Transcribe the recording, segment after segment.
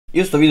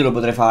Io sto video lo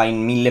potrei fare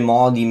in mille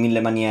modi, in mille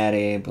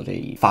maniere,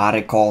 potrei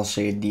fare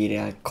cose,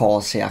 dire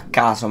cose a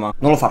caso, ma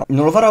non lo farò.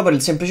 Non lo farò per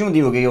il semplice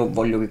motivo che io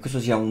voglio che questo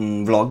sia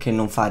un vlog che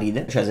non fa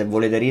ride. Cioè, se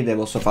volete ridere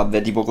posso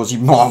farvi tipo così,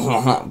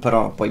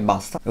 però poi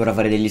basta. E ora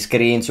fare degli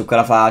screen su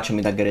quella faccia,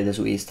 mi taggerete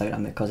su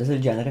Instagram e cose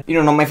del genere. Io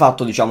non ho mai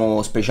fatto,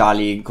 diciamo,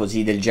 speciali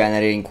così del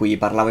genere in cui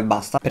parlavo e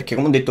basta, perché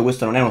come ho detto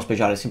questo non è uno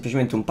speciale, è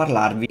semplicemente un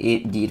parlarvi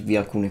e dirvi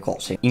alcune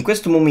cose. In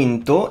questo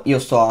momento io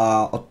sto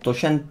a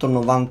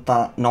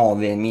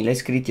 899.000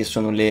 iscritti e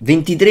sono le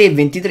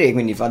 23:23,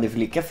 quindi fate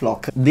flick e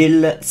flock,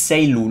 del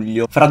 6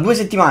 luglio. Fra 2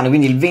 settimane,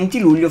 quindi il 20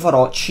 luglio,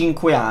 farò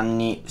 5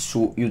 anni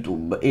su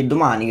YouTube. E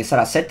domani, che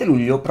sarà 7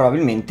 luglio,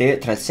 probabilmente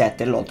tra il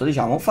 7 e l'8,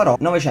 diciamo, farò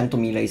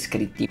 900.000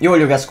 iscritti. Io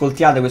voglio che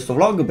ascoltiate questo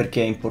vlog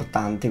perché è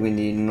importante,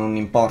 quindi non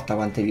importa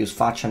quante views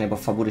faccia, ne può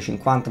fare pure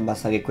 50,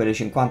 basta che quelle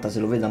 50 se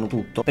lo vedano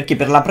tutto. Perché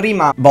per la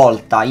prima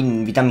volta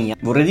in vita mia,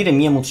 vorrei dire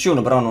mi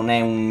emoziono, però non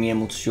è un mia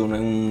emozione, è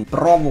un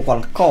provo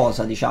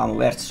qualcosa, diciamo,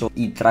 verso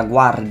i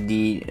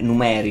traguardi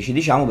numerici,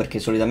 diciamo, perché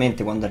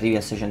solitamente quando arrivi a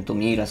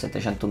 600.000,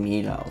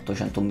 700.000,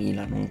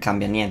 800.000 non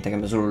cambia niente,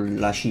 cambia solo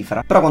la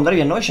cifra. Però quando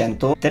arrivi a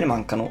 900 te ne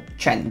mancano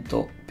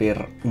 100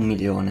 per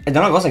 1.000.000. Ed è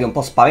una cosa che un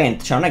po'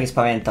 spaventa, cioè non è che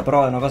spaventa,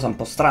 però è una cosa un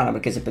po' strana,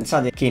 perché se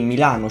pensate che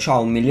Milano ha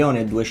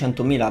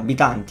 1.200.000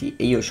 abitanti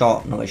e io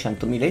ho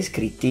 900.000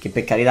 iscritti, che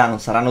per carità non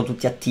saranno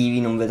tutti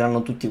attivi, non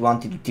vedranno tutti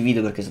quanti tutti i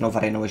video, perché sennò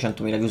farei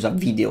 900.000 views a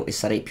video e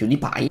sarei più di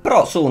pai,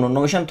 però sono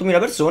 900.000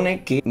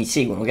 persone che mi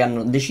seguono, che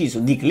hanno deciso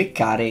di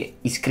cliccare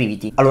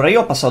iscriviti. Allora,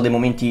 io ho passato dei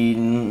momenti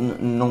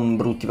non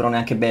brutti, però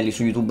neanche belli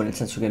su YouTube, nel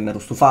senso che mi ero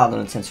stufato,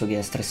 nel senso che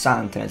è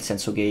stressante, nel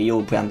senso che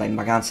io poi andare in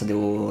vacanza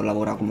devo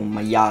lavorare come un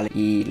maiale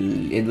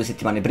le 2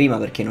 settimane prima,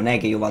 perché non è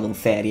che io vado in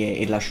ferie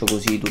e lascio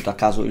così tutto a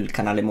caso il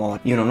canale muore.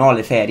 Io non ho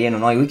le ferie,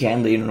 non ho i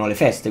weekend, io non ho le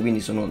feste,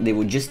 quindi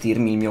devo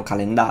gestirmi il mio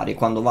calendario.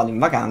 Quando vado in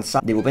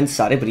vacanza devo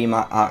pensare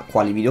prima a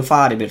quali video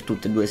fare per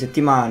tutte e 2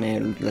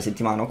 settimane, la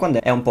settimana o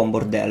quando è un po' un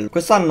bordello.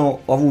 Quest'anno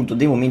ho avuto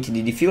dei momenti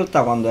di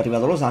difficoltà quando è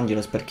arrivato a Los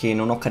Angeles, perché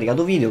non ho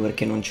caricato video,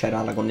 perché non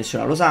c'era la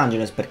connessione a Los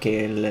Angeles,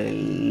 perché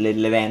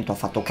l'evento ha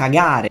fatto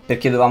cagare,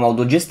 perché dovevamo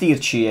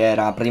autogestirci,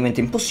 era praticamente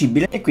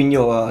impossibile, e quindi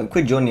io in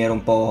quei giorni ero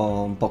un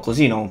po'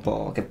 così, no? Un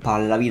po' che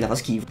palle, la vita fa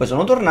schifo. Poi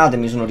sono tornato e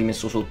mi sono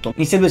rimesso sotto. In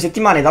queste 2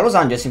 settimane da Los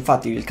Angeles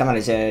infatti il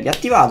canale si è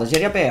riattivato, si è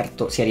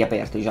riaperto,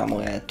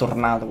 diciamo, è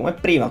tornato come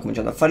prima, ho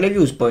cominciato a fare le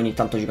views, poi ogni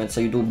tanto ci pensa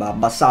YouTube a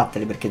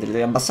abbassatele, perché te le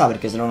devi abbassare,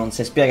 perché sennò non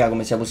si spiega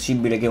come sia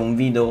possibile che un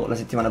video la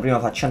settimana prima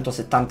fa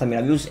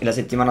 170.000 views e la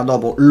settimana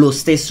dopo lo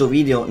stesso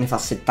video ne fa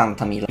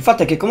 70.000. Il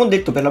fatto è che, come ho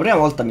detto, per la prima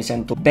volta mi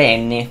sento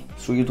bene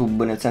su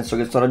YouTube, nel senso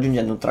che sto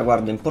raggiungendo un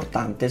traguardo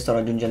importante, sto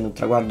raggiungendo un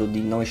traguardo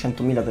di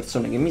 900.000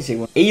 persone che mi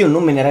seguono, e io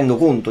non me ne rendo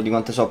conto di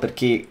quante so,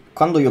 perché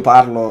quando io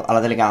parlo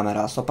alla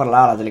telecamera, sto a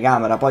parlare alla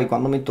telecamera, poi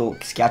quando metto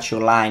schiacci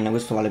online,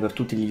 questo vale per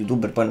tutti gli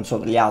youtuber, poi non so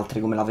per gli altri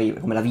come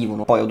la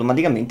vivono, poi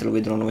automaticamente lo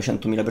vedono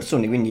 900.000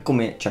 persone, quindi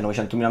come, cioè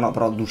 900.000 no,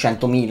 però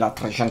 200.000,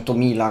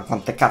 300.000,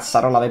 quante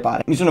cazzarola vi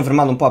pare. Mi sono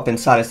fermato un po' a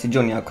pensare sti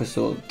giorni a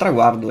questo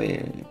traguardo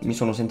e mi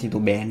sono sentito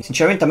bene.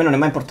 Sinceramente a me non è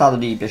mai importato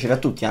di piacere a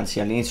tutti, anzi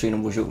all'inizio io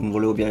non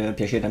volevo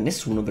piacere a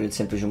nessuno, per il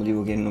semplice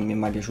motivo che non mi è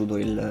mai piaciuto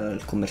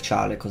il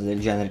commerciale, cose del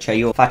genere. Cioè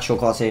io faccio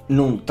cose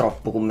non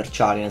troppo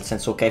commerciali, nel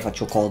senso, ok,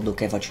 faccio code,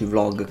 ok, faccio i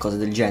vlog, cose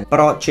del genere,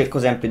 però cerco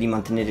sempre di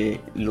mantenere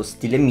lo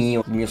stile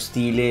mio, il mio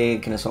stile,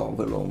 che ne so,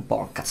 quello un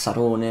po'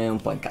 cazzarone,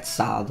 un po'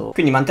 incazzato.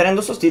 Quindi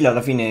mantenendo sto stile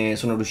alla fine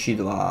sono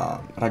riuscito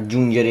a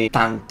raggiungere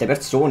tante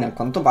persone, a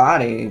quanto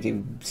pare,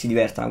 che si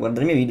divertono a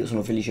guardare i miei video.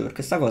 Sono felice per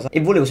questa cosa e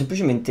volevo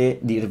semplicemente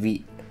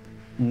dirvi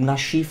una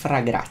cifra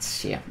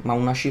grazie, ma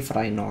una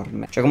cifra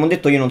enorme. Cioè, come ho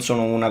detto, io non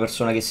sono una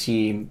persona che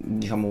si,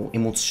 diciamo,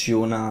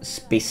 emoziona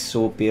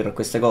spesso per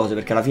queste cose,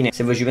 perché alla fine,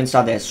 se voi ci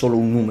pensate, è solo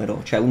un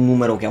numero, cioè un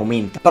numero che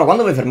aumenta. Però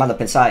quando vi fermate a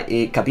pensare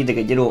e capite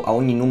che dietro a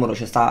ogni numero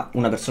c'è sta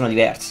una persona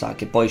diversa,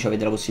 che poi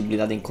avete la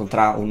possibilità di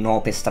incontrare o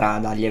no per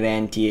strada, agli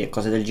eventi e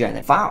cose del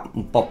genere, fa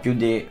un po' più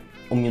di...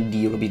 oh mio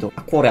Dio, capito?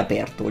 A cuore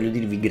aperto voglio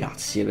dirvi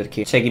grazie,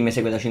 perché c'è chi mi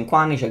segue da 5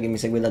 anni, c'è chi mi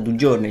segue da 2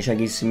 giorni, c'è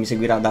chi mi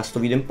seguirà da sto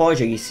video in poi,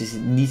 c'è chi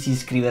si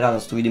disiscriverà da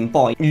sto video in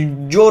poi.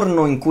 Il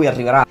giorno in cui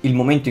arriverà il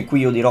momento in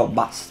cui io dirò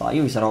basta,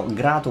 io vi sarò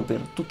grato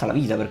per tutta la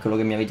vita per quello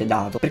che mi avete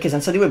dato, perché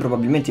senza di voi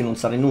probabilmente non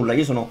sarei nulla.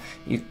 Io sono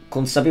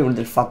consapevole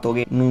del fatto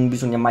che non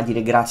bisogna mai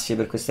dire grazie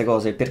per queste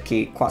cose,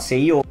 perché qua se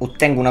io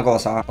ottengo una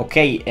cosa,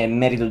 ok, è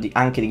merito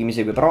anche di chi mi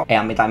segue, però è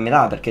a metà e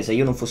metà, perché se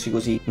io non fossi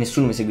così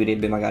nessuno mi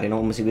seguirebbe, magari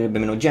non mi seguirebbe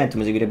meno gente,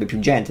 mi seguirebbe più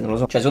gente, non lo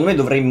so. Cioè, secondo me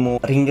dovremmo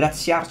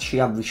ringraziarci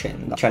a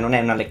vicenda. Cioè, non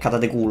è una leccata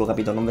de culo,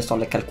 capito? Non vi sto a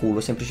leccare il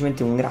culo,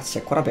 semplicemente un grazie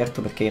a cuore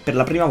aperto, perché per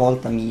la prima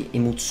volta mi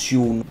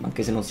emoziono,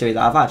 anche se non si vede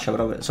la faccia,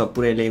 però so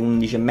pure le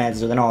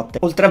 11:30 di notte.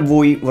 Oltre a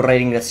voi vorrei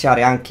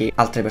ringraziare anche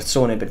altre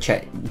persone,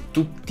 cioè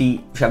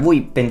tutti, cioè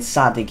voi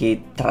pensate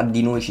che tra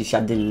di noi ci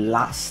sia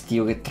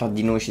dell'astio, che tra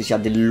di noi ci sia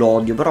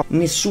dell'odio, però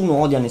nessuno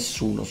odia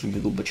nessuno su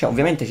YouTube. Cioè,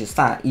 ovviamente ci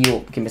sta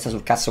io che mi sta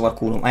sul cazzo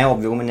qualcuno, ma è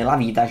ovvio, come nella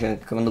vita, cioè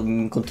quando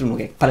incontri uno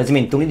che è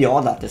palesemente un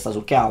idiota, te sta testa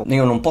sul cavo.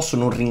 Io non posso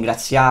non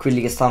ringraziare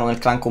quelli che stanno nel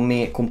clan con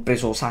me,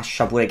 compreso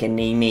Sasha pure che è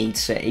nei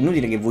mails. È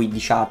inutile che voi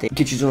diciate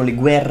che ci sono le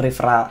guerre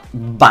fra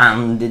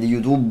bande di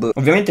YouTube.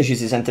 Ovviamente ci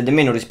si sente di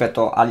meno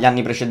rispetto agli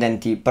anni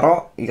precedenti,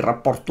 però il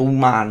rapporto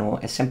umano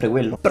è sempre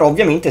quello. Però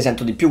ovviamente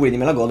sento di più quelli di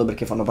Me la godo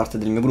perché fanno parte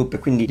del mio gruppo, e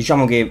quindi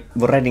diciamo che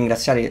vorrei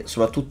ringraziare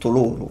soprattutto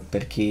loro,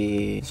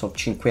 perché so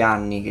 5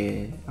 anni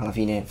che alla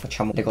fine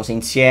facciamo le cose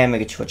insieme,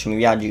 che ci facciamo i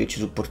viaggi, che ci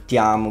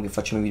supportiamo, che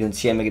facciamo i video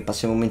insieme, che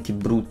passiamo momenti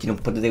brutti. Non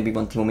potete capire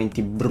quanti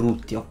momenti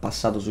brutti ho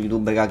passato su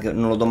YouTube, che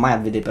non lo do mai a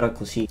vedere, però è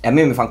così. E a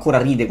me mi fa ancora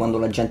ridere quando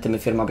la gente mi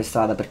ferma per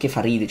strada, perché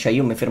fa ridere, cioè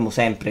io mi fermo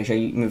sempre,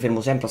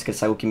 a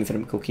scherzare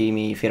con chi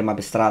mi ferma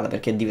per strada,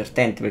 perché è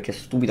divertente, perché è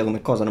stupida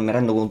come cosa, non mi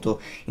rendo conto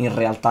in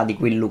realtà di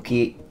quello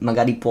che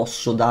magari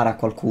posso dare a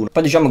qualcuno.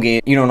 Poi diciamo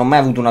che io non ho mai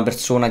avuto una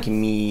persona che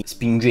mi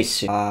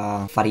spingesse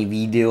a fare i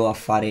video, a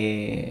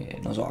fare,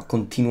 non so, a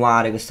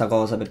continuare questa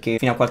cosa, perché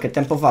fino a qualche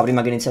tempo fa,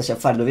 prima che iniziassi a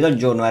fare 2 video al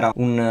giorno, era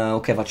un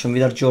ok, faccio un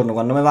video al giorno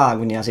quando mi va,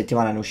 quindi una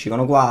settimana ne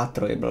uscivano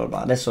 4 e bla bla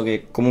bla. Adesso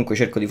che comunque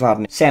cerco di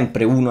farne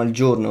sempre 1 al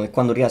giorno e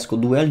quando riesco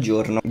 2 al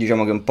giorno,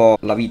 diciamo che un po'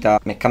 la vita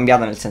mi è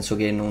cambiata, nel senso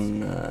che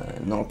non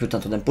ho più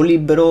tanto tempo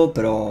libero,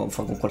 però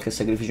con qualche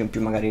sacrificio in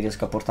più magari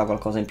riesco a portare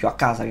qualcosa in più a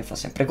casa, che fa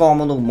sempre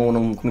comodo. Mo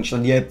non comincio a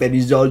dire per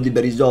i soldi,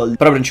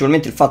 però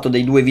principalmente il fatto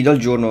dei 2 video al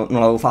giorno non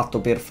l'avevo fatto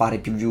per fare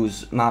più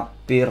views, ma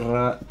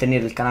per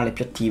tenere il canale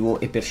più attivo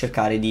e per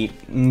cercare di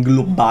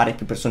inglobare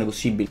più persone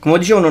possibili. Come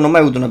dicevo, non ho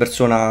mai avuto una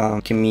persona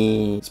che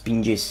mi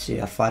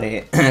spingesse a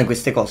fare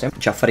queste cose,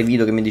 cioè a fare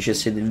video, che mi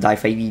dicesse dai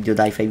fai video,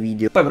 dai fai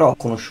video. Poi però ho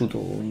conosciuto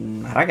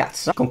una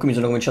ragazza con cui mi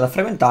sono cominciato a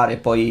frequentare e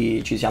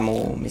poi ci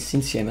siamo messi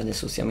insieme,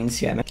 adesso stiamo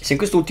insieme. Se in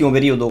questo ultimo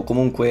periodo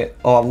comunque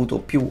ho avuto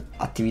più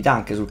attività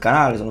anche sul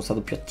canale, sono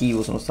stato più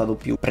attivo, sono stato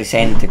più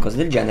presente e cose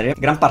del genere,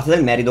 gran parte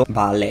del merito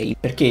va a lei,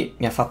 perché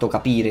mi ha fatto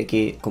capire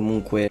che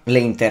comunque le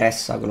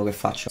interessa quello che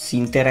faccio, si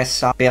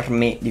interessa per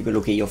me di quello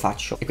che io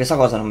faccio, e questa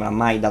cosa non me l'ha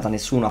mai data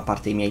nessuno a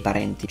parte i miei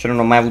parenti, cioè non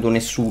ho mai avuto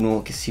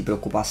nessuno che si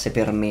preoccupasse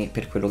per me,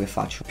 per quello che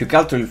faccio. Più che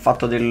altro il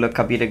fatto del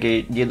capire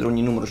che dietro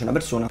ogni numero c'è una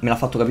persona me l'ha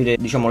fatto capire,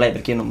 diciamo, lei,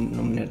 perché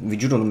vi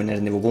giuro non me ne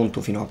rendevo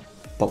conto fino a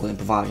poco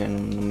tempo fa, cioè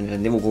non me ne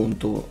rendevo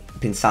conto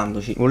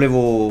pensandoci.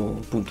 Volevo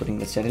appunto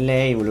ringraziare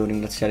lei, volevo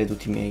ringraziare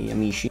tutti i miei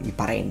amici, i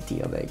parenti,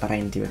 vabbè, i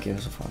parenti perché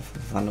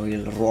fanno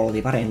il ruolo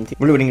dei parenti.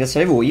 Volevo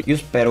ringraziare voi. Io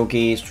spero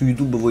che su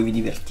YouTube voi vi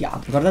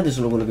divertiate. Guardate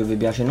solo quello che vi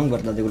piace, non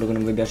guardate quello che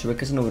non vi piace,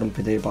 perché sennò vi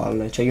rompete le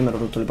palle. Cioè io mi ero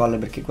rotto le palle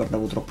perché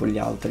guardavo troppo gli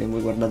altri,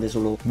 voi guardate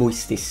solo voi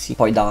stessi.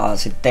 Poi da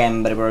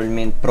settembre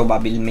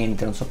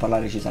probabilmente, non so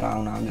parlare, ci sarà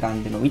una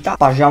grande novità.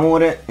 Pace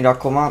amore, mi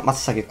raccomando.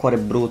 Mazza che cuore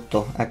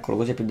brutto, eccolo,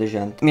 così è più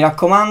decente. Mi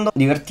raccomando,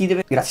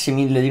 divertitevi, grazie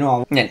mille di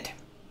nuovo. Niente,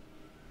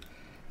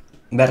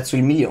 verso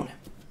il 1.000.000.